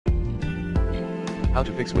How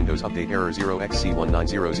to fix Windows Update error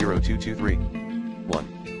 0xc1900223. 1.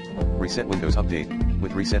 Reset Windows Update,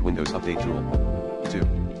 with Reset Windows Update tool. 2.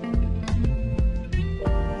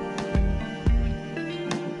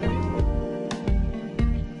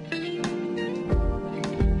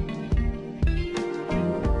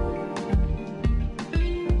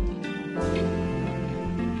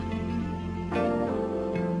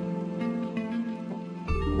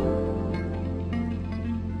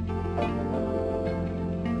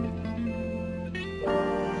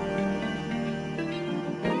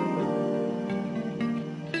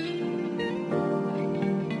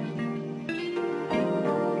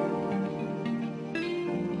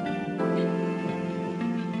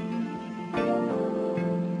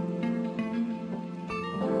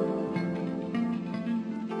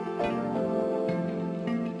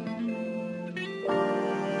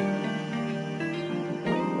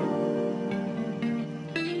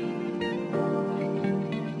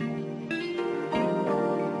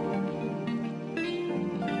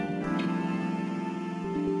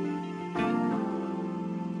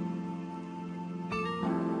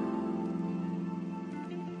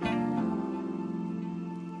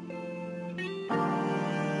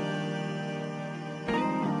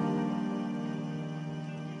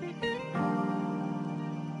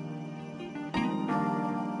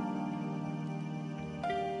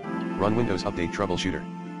 Run Windows Update Troubleshooter.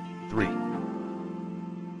 3.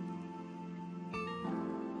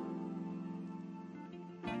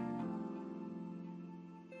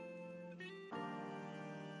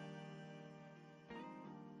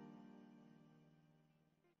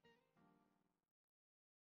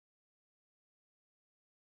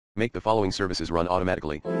 Make the following services run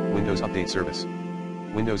automatically: Windows Update Service,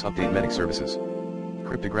 Windows Update Medic Services,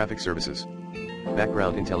 Cryptographic Services,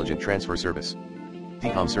 Background Intelligent Transfer Service,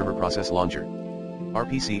 DCOM Server Process Launcher,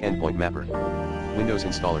 RPC Endpoint Mapper, Windows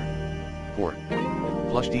Installer. 4.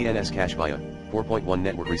 Flush DNS Cache via 4.1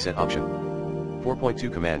 Network Reset Option.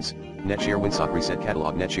 4.2 Commands: Netshare WinSock Reset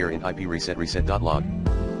Catalog Netshare int IP Reset Reset.log.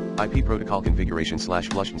 IP Protocol Configuration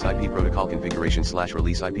 /flush IP Protocol Configuration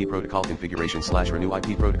 /release IP Protocol Configuration /renew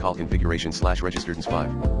IP Protocol Configuration /registered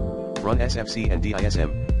 5. Run SFC and DISM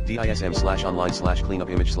 /online /cleanup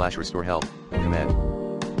image /restore health command.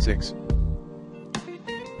 6.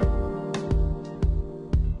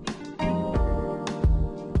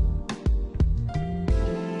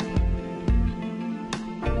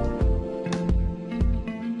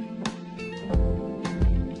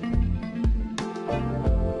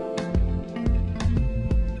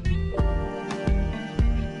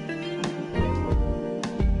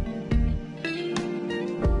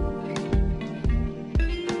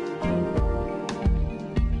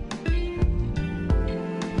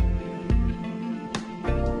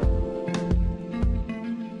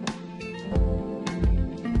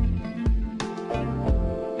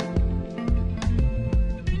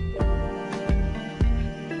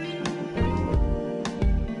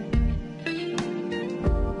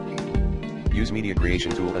 Use Media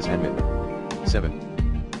Creation Tool as admin. 7.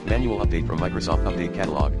 Manual update from Microsoft Update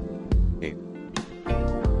Catalog. 8.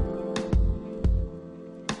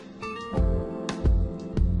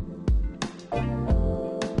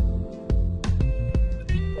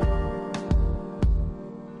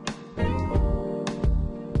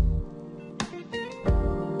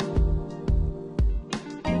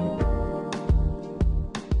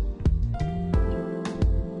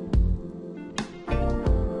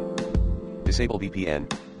 Disable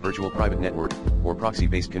VPN, virtual private network, or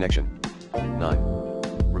proxy-based connection. 9.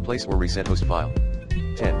 Replace or reset host file.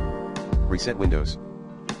 10. Reset Windows.